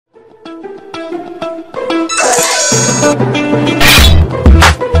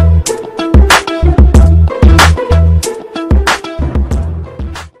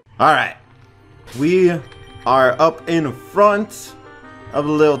Alright, we are up in front of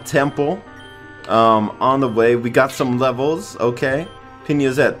the little temple. On the way, we got some levels, okay.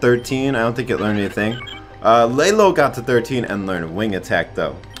 Pina's at 13, I don't think it learned anything. Lalo got to 13 and learned wing attack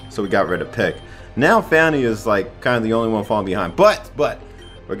though, so we got rid of pick. Now Fanny is like kind of the only one falling behind, but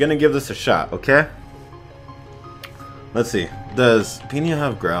we're gonna give this a shot, okay? Let's see, does Pina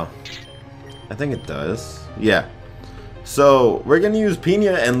have growl? I think it does, yeah. So we're gonna use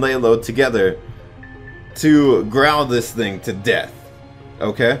Pina and Lalo together to growl this thing to death,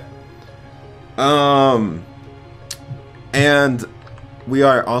 okay? And we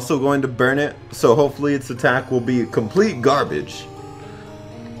are also going to burn it, so hopefully its attack will be complete garbage.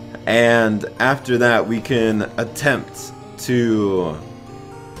 And after that we can attempt to,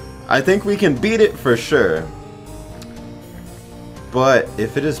 I think we can beat it for sure. But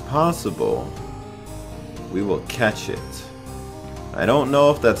if it is possible, we will catch it. I don't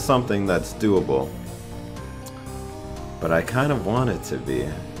know if that's something that's doable, but I kind of want it to be,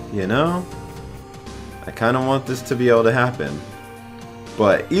 you know? I kind of want this to be able to happen.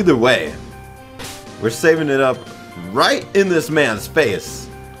 But either way, we're saving it up right in this man's face.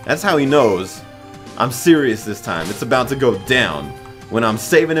 That's how he knows I'm serious this time. It's about to go down. When I'm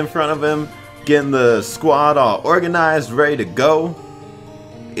saving in front of him, getting the squad all organized, ready to go,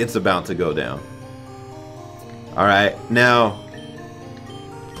 it's about to go down. Alright, now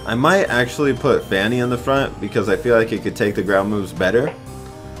I might actually put Fanny in the front because I feel like it could take the ground moves better.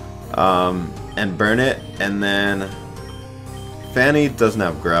 And burn it, and then Fanny doesn't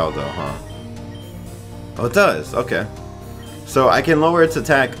have growl though, huh? Oh, it does, okay. So I can lower its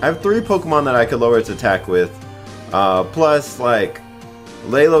attack. I have 3 Pokemon that I could lower its attack with. Plus, like,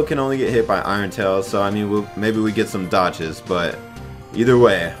 Lalo can only get hit by Iron Tail, so I mean, maybe we get some dodges, but either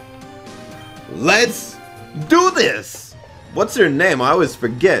way. Let's do this! What's her name? I always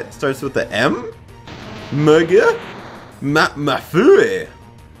forget. Starts with the M? Mega? Mafui.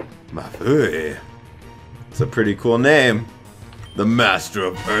 Mafui. It's a pretty cool name. The Master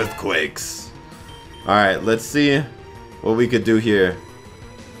of Earthquakes. Alright, let's see what we could do here.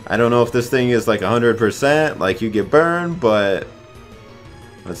 I don't know if this thing is like 100%, like you get burned, but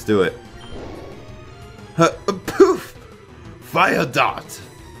let's do it. Poof! Fire dot!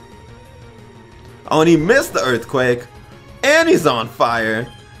 Oh, and he missed the earthquake, and he's on fire.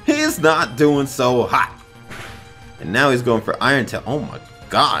 He's not doing so hot. And now he's going for Iron Tail. Oh my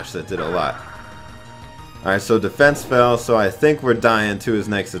gosh, that did a lot. Alright, so defense fell, so I think we're dying to his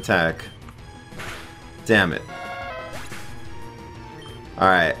next attack. Damn it.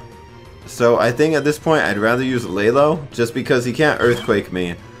 Alright. So I think at this point I'd rather use Lalo, just because he can't earthquake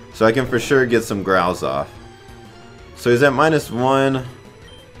me. So I can for sure get some growls off. So he's at -1.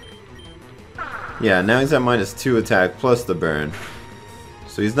 Yeah, now he's at -2 attack plus the burn.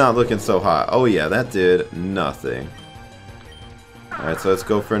 So he's not looking so hot. Oh yeah, that did nothing. Alright, so let's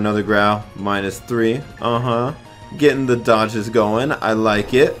go for another growl. -3. Getting the dodges going. I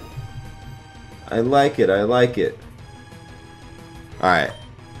like it. I like it. I like it. Alright.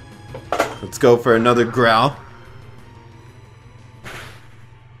 Let's go for another growl.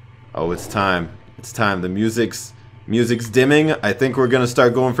 Oh, it's time. It's time. The music's dimming. I think we're gonna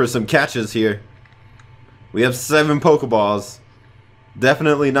start going for some catches here. We have 7 Pokeballs.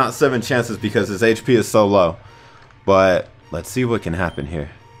 Definitely not 7 chances because his HP is so low. But let's see what can happen here.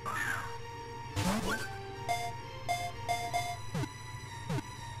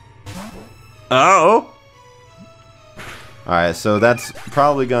 Oh! Alright, so that's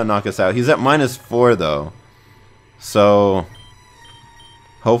probably gonna knock us out. He's at -4 though. So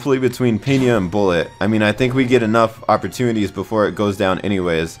hopefully between Pina and Bullet. I mean, I think we get enough opportunities before it goes down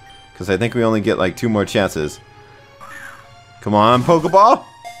anyways. Because I think we only get like 2 more chances. Come on, Pokeball!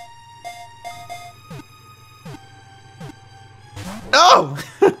 Oh!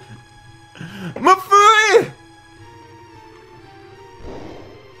 Mafui!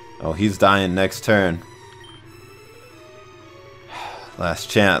 Oh, he's dying next turn. Last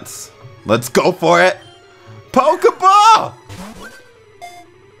chance. Let's go for it! Pokeball!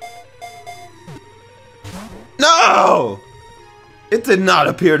 No! It did not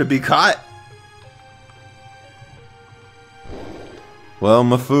appear to be caught. Well,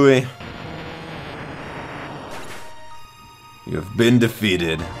 Mafui, you have been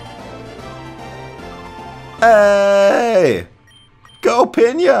defeated. Hey! Go,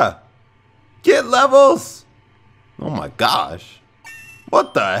 Pina! Get levels! Oh my gosh.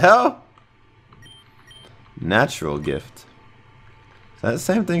 What the hell? Natural gift. Is that the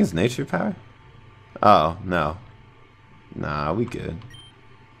same thing as nature power? Oh, no. Nah, we good.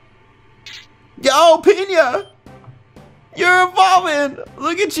 Yo, Pina! You're evolving!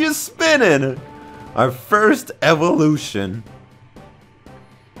 Look at you spinning! Our first evolution.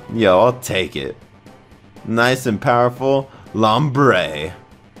 Yo, I'll take it. Nice and powerful. Lombre.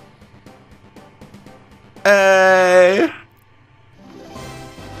 Hey!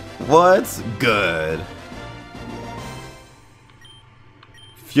 What's good?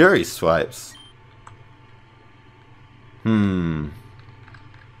 Fury swipes.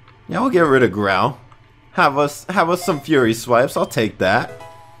 Yeah, we'll get rid of Growl. Have us some Fury swipes. I'll take that.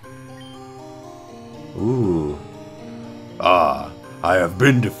 Ooh. Ah, I have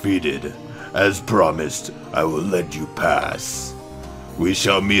been defeated. As promised, I will let you pass. We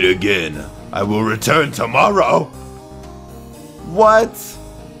shall meet again. I will return tomorrow. What?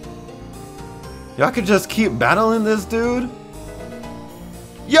 Y'all could just keep battling this dude?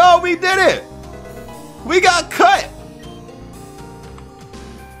 Yo, we did it! We got cut!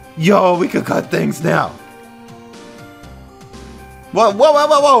 Yo, we could cut things now. Whoa, whoa, whoa,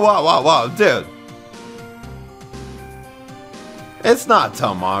 whoa, whoa, whoa, whoa, dude. It's not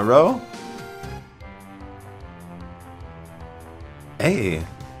tomorrow. Hey,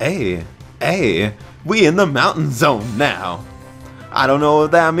 hey, hey. We in the mountain zone now. I don't know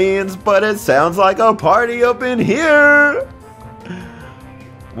what that means, but it sounds like a party up in here.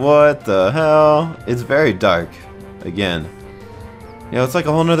 What the hell? It's very dark. Again. You know, it's like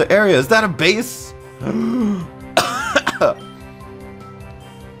a whole nother area. Is that a base?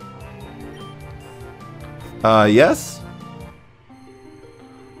 Yes?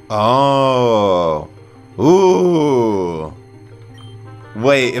 Oh. Ooh.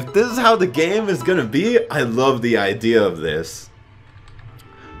 Wait, if this is how the game is gonna be, I love the idea of this.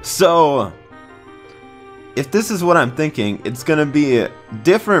 So, if this is what I'm thinking, it's gonna be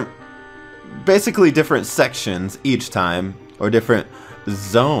different, basically different sections each time, or different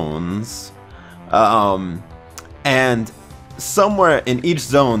zones. And somewhere in each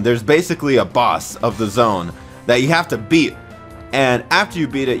zone, there's basically a boss of the zone that you have to beat. And after you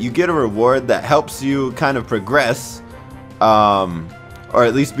beat it, you get a reward that helps you kind of progress, or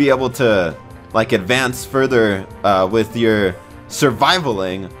at least be able to like advance further with your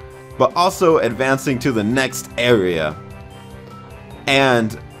survivaling, but also advancing to the next area.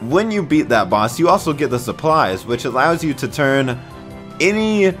 And when you beat that boss, you also get the supplies, which allows you to turn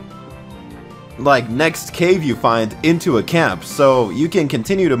any like next cave you find into a camp, so you can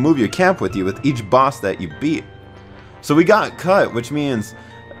continue to move your camp with you with each boss that you beat. So we got cut, which means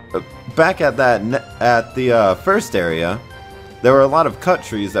back at the first area, there were a lot of cut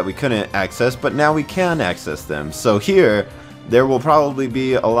trees that we couldn't access, but now we can access them. So here, there will probably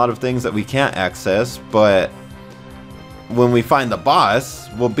be a lot of things that we can't access, but when we find the boss,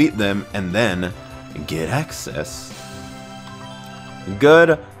 we'll beat them and then get access.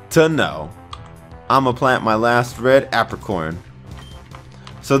 Good to know. I'm gonna plant my last red apricorn.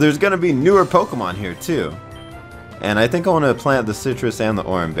 So there's gonna be newer Pokemon here too. And I think I want to plant the citrus and the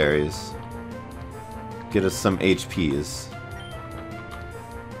orange berries. Get us some HPs.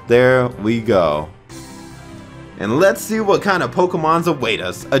 There we go. And let's see what kind of Pokemons await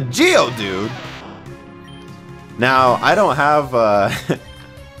us. A Geodude! Now, I don't have,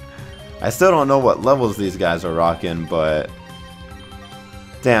 I still don't know what levels these guys are rocking, but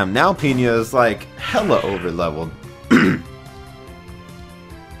damn, now Pina is like hella over leveled.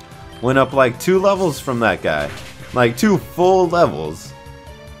 Went up like 2 levels from that guy. Like 2 full levels.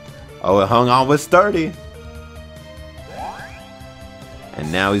 Oh, it hung on with sturdy.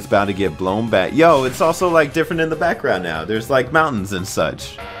 And now he's about to get blown back. Yo, it's also like different in the background now. There's like mountains and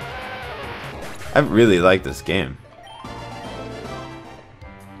such. I really like this game.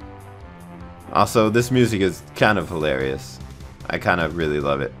 Also, this music is kind of hilarious. I kind of really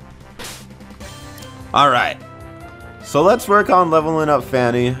love it. Alright. So let's work on leveling up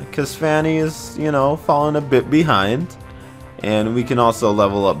Fanny, because Fanny is, you know, falling a bit behind. And we can also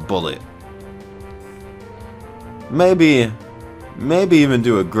level up Bullet. Maybe even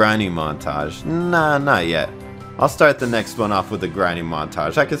do a grinding montage. Nah, not yet. I'll start the next one off with a grinding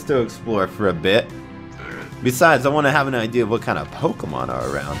montage. I can still explore for a bit. Besides, I want to have an idea of what kind of Pokemon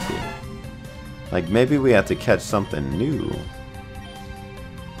are around here. Like, maybe we have to catch something new.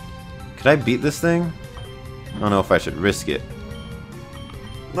 Could I beat this thing? I don't know if I should risk it.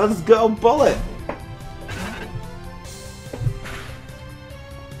 Let's go, Bullet!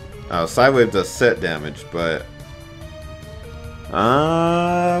 Oh, Sidewave does set damage, but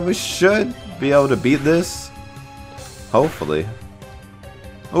we should be able to beat this. Hopefully.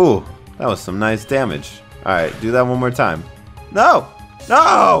 Ooh, that was some nice damage. Alright, do that one more time. No!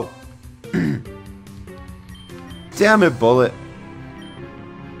 No! Damn it, Bullet.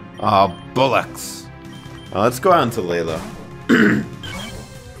 Oh, bullocks. Let's go out into Layla.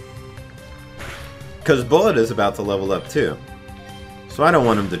 Because Bullet is about to level up too. So I don't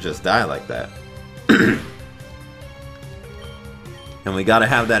want him to just die like that. And we gotta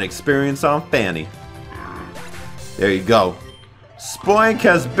have that experience on Fanny. There you go. Spoink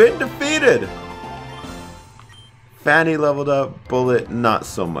has been defeated! Fanny leveled up, Bullet not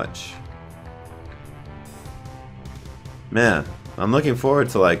so much. Man, I'm looking forward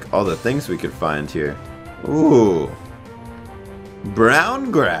to like all the things we could find here. Ooh.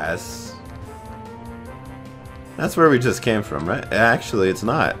 Brown grass. That's where we just came from, right? Actually, it's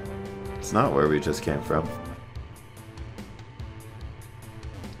not. It's not where we just came from.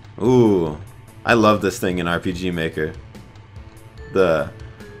 Ooh. I love this thing in RPG Maker. The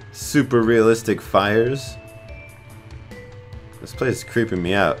super realistic fires. This place is creeping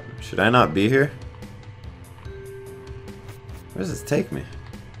me out. Should I not be here? Where does this take me?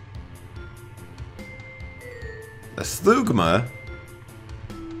 A slugma?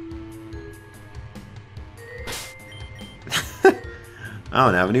 I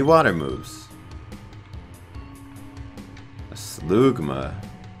don't have any water moves. A slugma.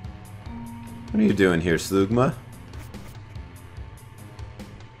 What are you doing here, slugma?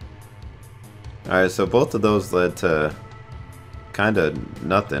 Alright, so both of those led to kinda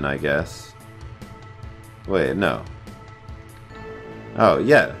nothing, I guess. Wait, no. Oh,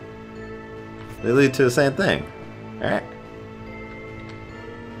 yeah. They lead to the same thing. Alright.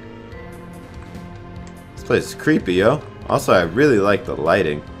 This place is creepy, yo. Also, I really like the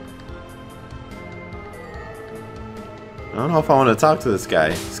lighting. I don't know if I want to talk to this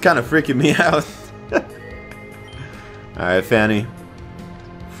guy. He's kind of freaking me out. Alright, Fanny.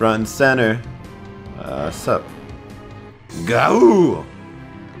 Front and center. What's up? Go!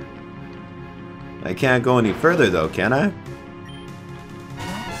 I can't go any further though, can I?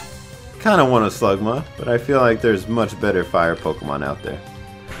 Kinda want a Slugma, but I feel like there's much better fire Pokemon out there.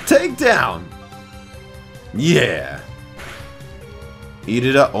 Take down! Yeah! Eat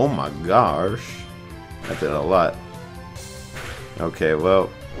it up. Oh my gosh. I did a lot. Okay, well.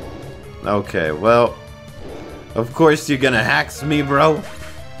 Okay, well. Of course you're gonna hax me, bro.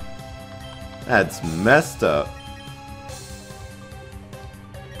 That's messed up.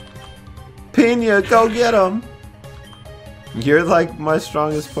 Pina, go get him! You're like my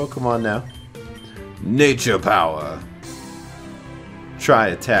strongest Pokemon now. Nature power. Try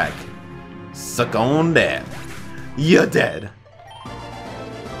attack. Suck on that. You're dead.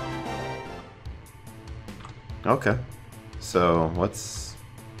 Okay. So, what's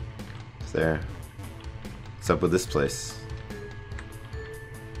there? What's up with this place?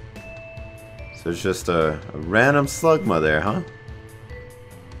 So it's just a random Slugma there, huh?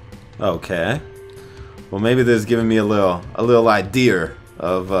 Okay. Well, maybe this is giving me a little idea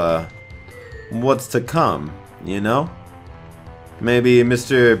of what's to come, you know? Maybe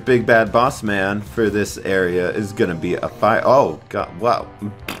Mr. Big Bad Boss Man for this area is gonna be a fire. Oh god, wow.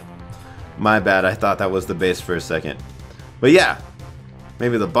 My bad, I thought that was the base for a second. But yeah,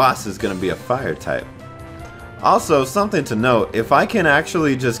 maybe the boss is gonna be a fire type. Also, something to note, if I can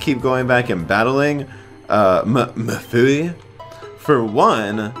actually just keep going back and battling Mafui, for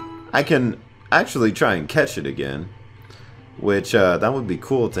one, I can actually try and catch it again. Which, that would be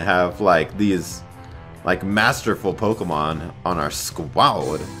cool to have, like, these, like, masterful Pokemon on our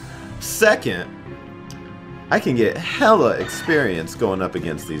squad. Second, I can get hella experience going up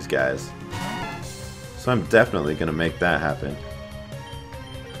against these guys. So I'm definitely gonna make that happen.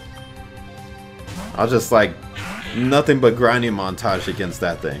 I'll just, like, nothing but grinding montage against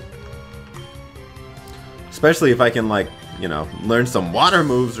that thing. Especially if I can, like, you know, learn some water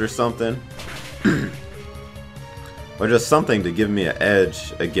moves or something. Or just something to give me an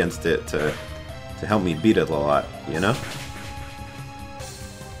edge against it to help me beat it a lot, you know?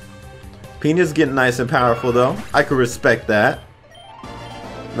 Pina's getting nice and powerful though. I could respect that.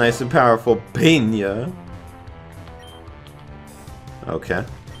 Nice and powerful Pina. Okay.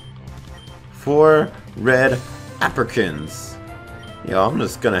 4 red apricans. Yo, I'm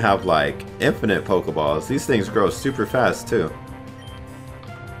just gonna have like infinite Pokeballs. These things grow super fast too.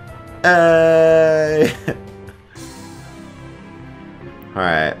 Hey!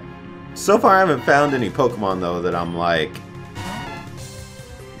 Alright. So far I haven't found any Pokemon though that I'm like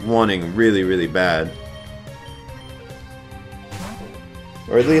wanting really, really bad.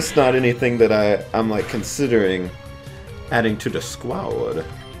 Or at least not anything that I'm like considering adding to the squad.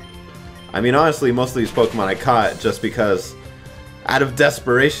 I mean, honestly, most of these Pokemon I caught just because out of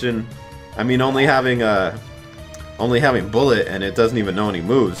desperation. I mean, only having Bullet and it doesn't even know any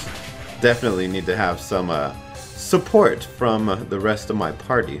moves. Definitely need to have some support from the rest of my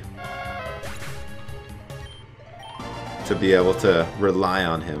party to be able to rely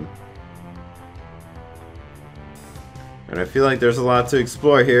on him. And I feel like there's a lot to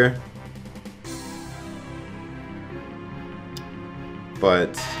explore here.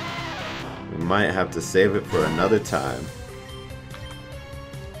 But we might have to save it for another time.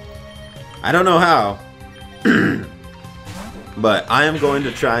 I don't know how, but I am going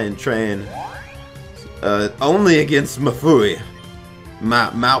to try and train only against Malfoy,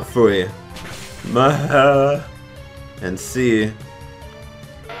 and see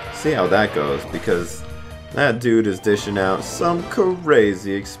how that goes, because that dude is dishing out some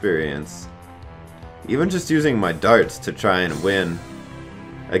crazy experience. Even just using my darts to try and win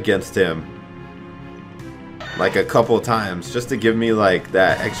against him like a couple times just to give me like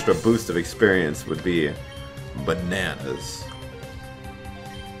that extra boost of experience would be bananas.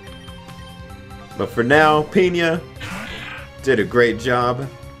 But for now, Pina did a great job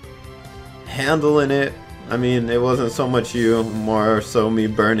handling it. I mean, it wasn't so much you, more so me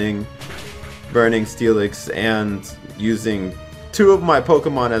burning Steelix and using 2 of my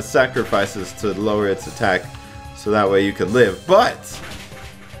Pokemon as sacrifices to lower its attack so that way you could live.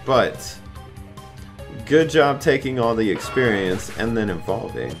 But good job taking all the experience and then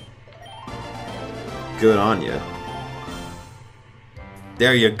evolving. Good on you.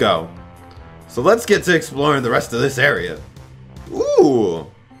 There you go. So let's get to exploring the rest of this area. Ooh.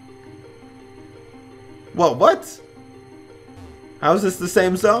 Well, what? How is this the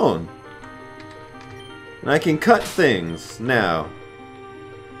same zone? And I can cut things now.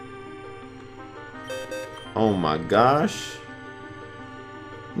 Oh my gosh.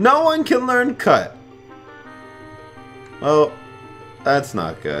 No one can learn cut. Oh, that's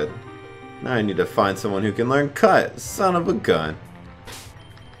not good. Now I need to find someone who can learn cut. Son of a gun.